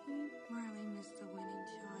playoff game. Riley missed the winning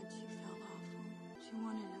shot. She felt awful. She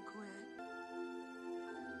wanted to quit.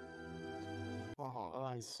 Oh,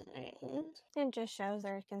 I see. It just shows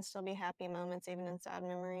there can still be happy moments even in sad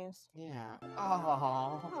memories. Yeah.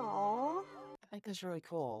 Oh. Aww. I think that's really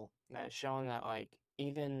cool. That showing that, like,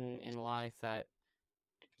 even in life, that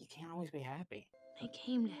you can't always be happy. They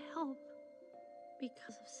came to help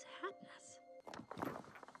because of sadness.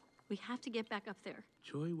 We have to get back up there.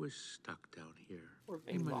 Joy was stuck down here. We're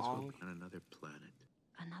You might as well wrong. be on another planet.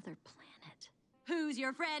 Another planet. Who's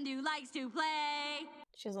your friend who likes to play?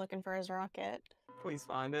 She's looking for his rocket. Please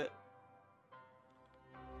find it.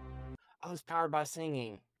 Oh, it's powered by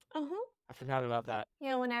singing. Uh-huh. I forgot about that.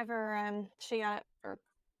 Yeah, whenever she got up, or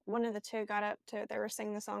one of the two got up to, they were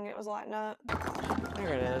singing the song, it was lighting up.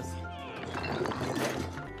 There it is.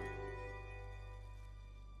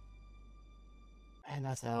 Man,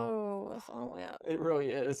 that's out. Oh, that's a long way up. It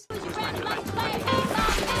really is.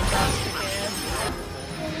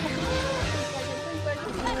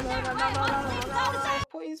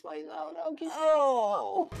 Please, please, no, no, keep...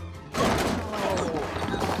 Oh!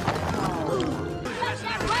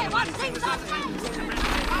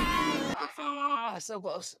 Ah, so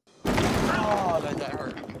close. Oh, that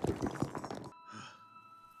hurt.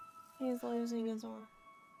 He's losing his arm.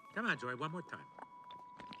 Come on, Joy, one more time.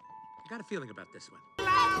 I got a feeling about this one.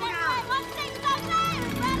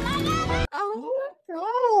 Oh,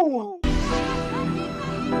 no!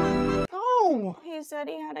 No! He said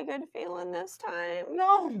he had a good feeling this time.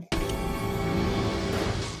 No! And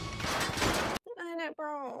it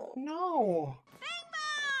broke. No! Bing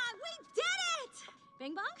Bong! We did it!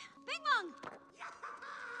 Bing Bong? Bing Bong!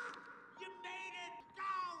 You made it!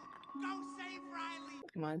 Go! Go save Riley!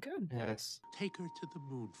 My goodness. Take her to the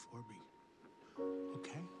moon for me.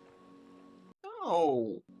 Okay?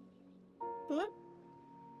 No! What?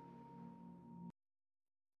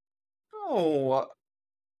 No!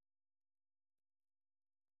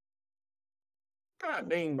 God,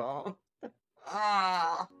 Bing Bong.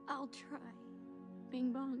 Ah! I'll try.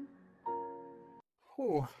 Bing Bong.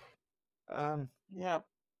 Whew. Yeah.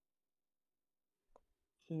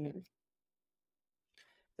 The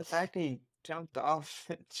fact he jumped off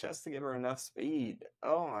just to give her enough speed.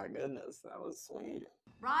 Oh my goodness, that was sweet.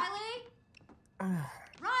 Riley?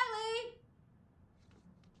 Riley?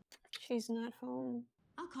 She's not home.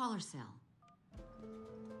 I'll call her cell.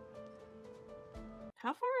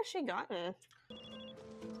 How far has she gotten?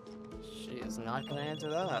 She is not gonna answer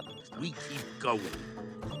that. We keep going.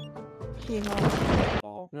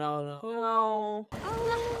 Oh, no, no. No. Oh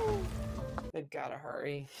no. They've gotta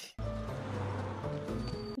hurry.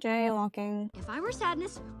 Jaywalking. If I were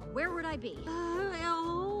sadness, where would I be?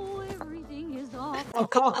 Oh, everything is off.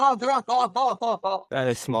 That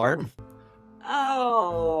is smart.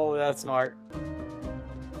 Oh, that's smart.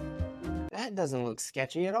 That doesn't look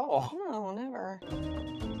sketchy at all. No, never.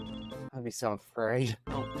 I'd be so afraid.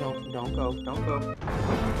 Don't go, don't go.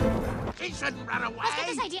 He shouldn't run away! Let's get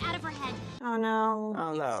this idea out of her head. Oh no.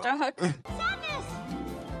 Oh no. Stuck. Sadness!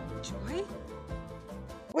 Joy?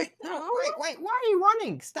 Wait, no, wait, why are you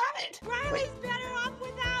running? Stop it! Riley's better off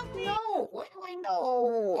without me! No, wait,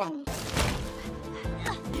 no.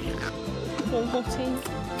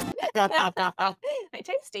 Hey,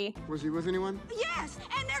 tasty. Was he with anyone? Yes,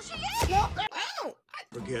 and there she is! No, ow!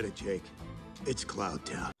 Forget it, Jake. It's Cloud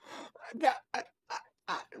Town.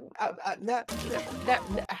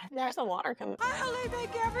 There's some water coming. I only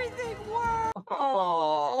make everything work!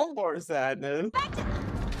 Oh, poor sadness.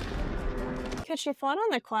 Could she float on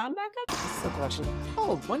the cloud back up? That's the question.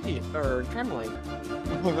 Oh, Wendy, or Trembling.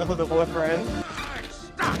 The boyfriend.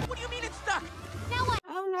 Stop! What do you mean it's stuck? Now what?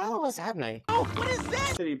 Oh no. What's happening? Oh, what is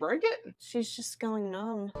this? Did he break it? She's just going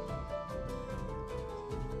numb.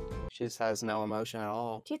 She just has no emotion at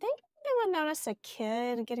all. Do you think they would notice a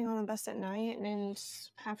kid getting on the bus at night and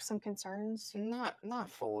have some concerns? Not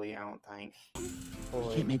fully, I don't think.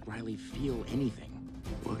 You can't make Riley feel anything.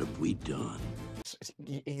 What have we done?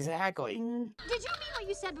 Exactly. Did you mean what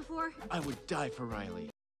you said before? I would die for Riley.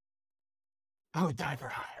 I would die for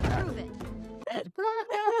her. Prove it.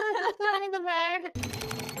 Not in the bag.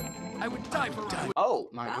 I would die for Riley. Oh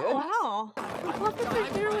my goodness. Oh wow. What are they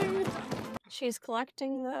doing? She's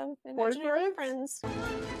collecting the imaginary friends.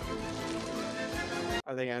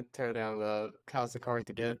 Are they gonna tear down the house of cards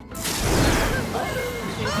again?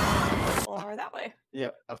 Or that way.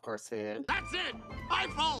 Yep, of course they did. That's it! My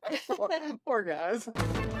fault! Poor guys.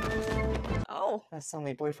 Oh. That's so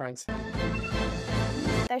many boyfriends.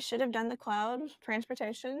 They should have done the cloud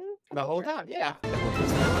transportation. The whole time, yeah.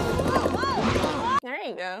 There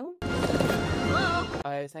you go.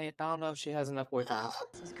 I don't know if she has enough boyfriends.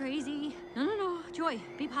 This is crazy. No. Joy,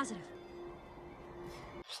 be positive.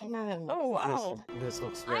 Oh, wow. This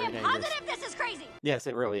looks I very am dangerous. positive this is crazy. Yes,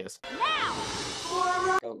 it really is. Now!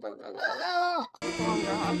 Go. Long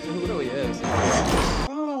drop. It really is.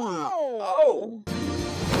 Oh.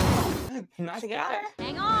 Nice guy.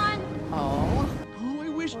 Hang on. Oh. Oh, I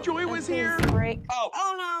wish Joy was here. Break. Oh.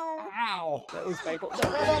 Oh no. Ow! That was painful.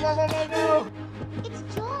 No!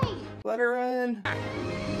 It's Joy. Let her in.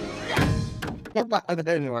 That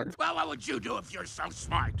didn't work. Well, what would you do if you're so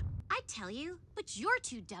smart? I tell you, but you're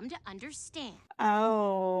too dumb to understand.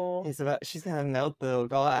 Oh. It's about, she's gonna melt the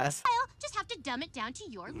glass. I'll just have to dumb it down to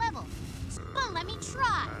your level. Well, let me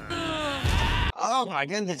try. Oh my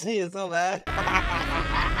goodness, he is so bad.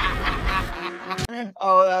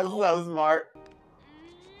 Oh, that's so smart.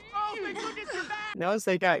 Oh, my goodness, you're back! Notice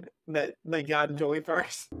they got Joey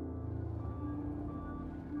first.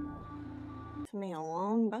 It's me a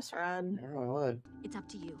long bus ride. I really would. It's up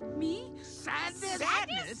to you. Me? Sadness?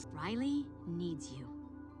 Sadness? Riley needs you.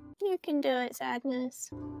 You can do it, Sadness.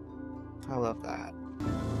 I love that.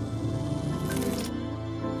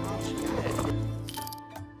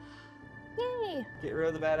 Yay! Get rid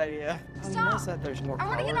of the bad idea. Stop! I noticed that there's more I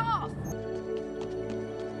want to get color. off.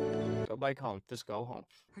 Go back home. Just go home.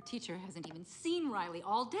 Her teacher hasn't even seen Riley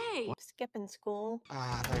all day. Skipping school.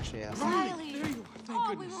 Ah, there she is. Riley! There you are, thank Oh,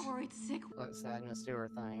 goodness. we were worried sick. Let Sadness do her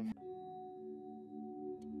thing.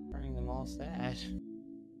 Bring them all sad.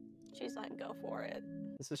 She's like, go for it.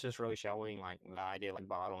 This is just really showing, like, the idea, like,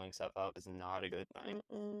 bottling stuff up is not a good thing.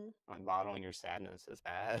 Like, bottling your sadness is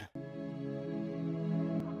bad.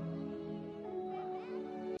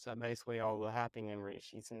 So basically, all the happy memories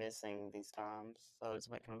she's missing these times, so it's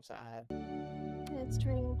making them sad. It's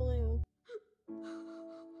turning blue.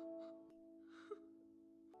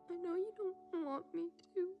 I know you don't want me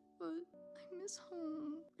to, but I miss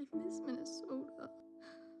home. I miss Minnesota.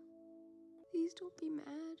 Please don't be mad.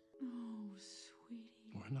 Oh, sweetie.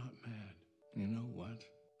 We're not mad. You know what?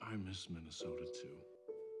 I miss Minnesota too.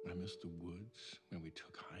 I miss the woods where we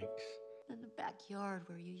took hikes. And the backyard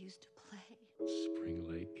where you used to play. Spring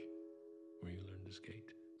Lake, where you learned to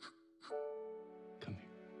skate. Come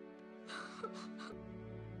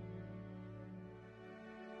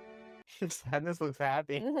here. Sadness looks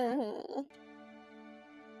happy.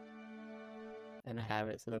 And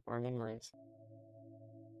habits of our memories.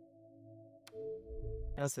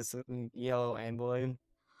 That's just yellow and blue.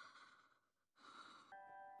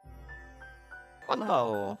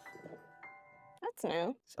 Oh, That's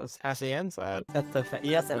new. so sassy and sad. That's the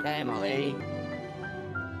yes, the family.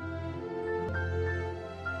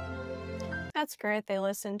 That's great. They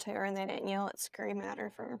listened to her and they didn't yell at scream at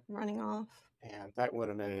her for running off. Yeah, that would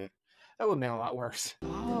have been a lot worse.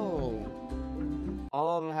 Oh,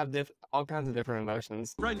 all of them have all kinds of different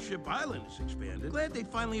emotions. Friendship Island is expanded. Glad they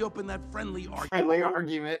finally opened that friendly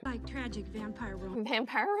argument. Like tragic vampire romance.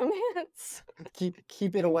 Vampire romance.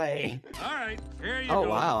 Keep it away. All right, here you Oh go.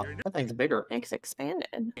 wow, that thing's bigger. It's expanded.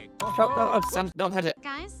 Don't touch it.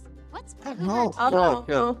 Guys, what's No,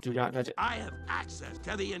 no, do not touch it. I have access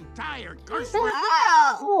to the entire curse.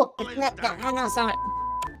 Oh, no, stop it.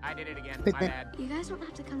 I did it again. My bad. You guys don't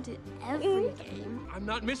have to come to every game. I'm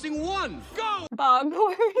not missing one. Go!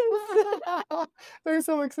 Foghorns. They're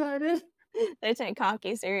so excited. They take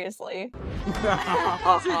hockey seriously.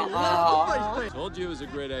 Told you it was a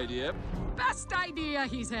great idea. Best idea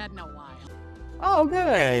he's had in a while. Oh,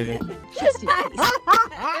 good. Just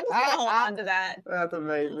hold on to that. That's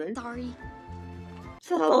amazing. Sorry.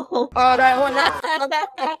 Oh, that one.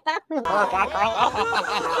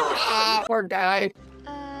 Poor guy.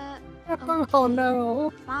 Oh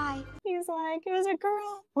no. Bye. He's like, it was a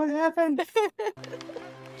girl. What happened?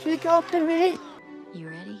 She called to me. You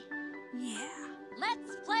ready? Yeah.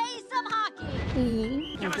 Let's play some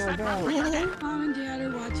hockey. Mom and Dad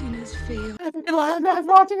are watching us fail. I'm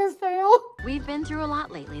watching us fail. We've been through a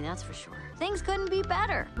lot lately, that's for sure. Things couldn't be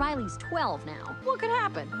better. Riley's 12 now. What could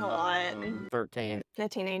happen? A lot. 13. The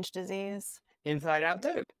teenage disease. Inside Out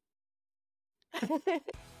 2.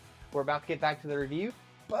 We're about to get back to the review,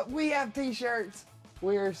 but we have t-shirts.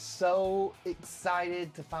 We're so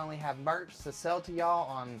excited to finally have merch to sell to y'all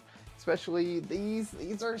on, especially these.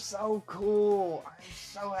 These are so cool. I'm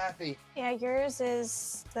so happy. Yeah, yours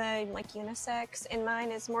is the like unisex, and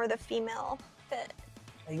mine is more the female fit.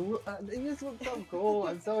 They just look so cool.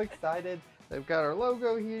 I'm so excited. They've got our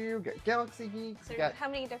logo here. We've got Galaxy Geeks. So We got, how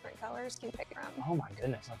many different colors can you pick from? oh my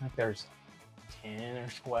goodness, I think there's 10 or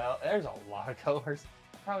 12. There's a lot of colors.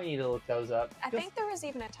 I probably need to look those up. I think there was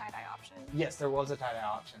even a tie-dye option. Yes, there was a tie-dye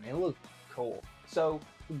option. It looked cool. So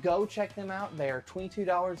go check them out. They are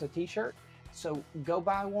 $22 a t-shirt. So go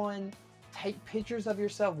buy one. Take pictures of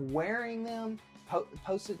yourself wearing them.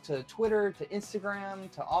 Post it to Twitter, to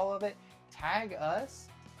Instagram, to all of it. Tag us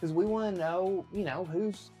because we want to know, you know,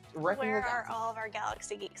 who's wrecking Where your are guys'. all of our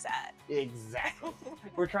Galaxy Geeks at? Exactly.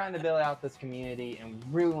 We're trying to build out this community and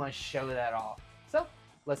really want to show that off. So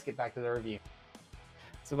let's get back to the review.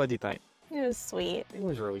 So what do you think? It was sweet. It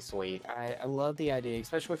was really sweet. I love the idea,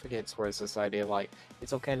 especially for kids, where it's this idea of like,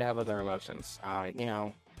 it's okay to have other emotions. You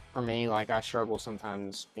know, for me, like I struggle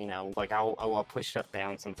sometimes, you know, like I will push stuff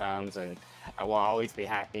down sometimes, and I will always be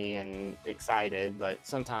happy and excited, but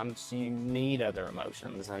sometimes you need other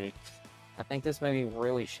emotions, and I think this movie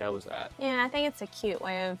really shows that. Yeah, I think it's a cute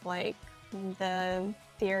way of like the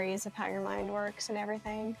theories of how your mind works and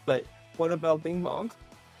everything. But what about Bing Bong?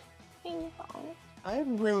 Bing Bong.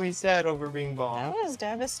 I'm really sad over Bing Bong. That was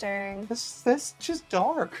devastating. That's just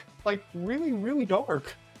dark. Like, really, really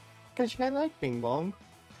dark. Because I like Bing Bong.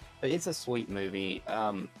 But it's a sweet movie.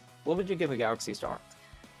 What would you give a Galaxy star?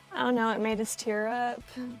 I don't know, it made us tear up.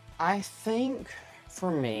 I think,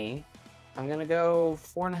 for me, I'm gonna go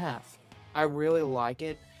 4.5. I really like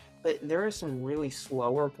it, but there are some really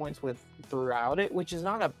slower points throughout it, which is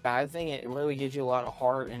not a bad thing. It really gives you a lot of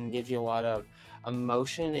heart and gives you a lot of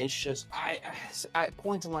emotion. It's just, at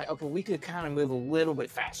points I'm like, okay, we could kind of move a little bit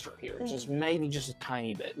faster here, just maybe just a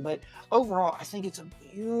tiny bit. But overall, I think it's a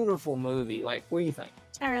beautiful movie. Like, what do you think?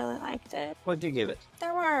 I really liked it. What'd you give it?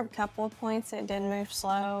 There were a couple of points that did move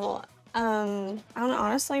slow. I don't know,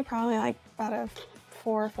 honestly, probably like about a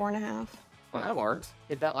 4, 4.5. Well, that works.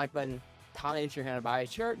 Hit that like button. Comment if you're gonna buy a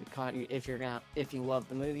shirt. Comment if you love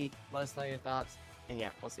the movie. Let us know your thoughts. And yeah,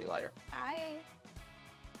 we'll see you later. Bye.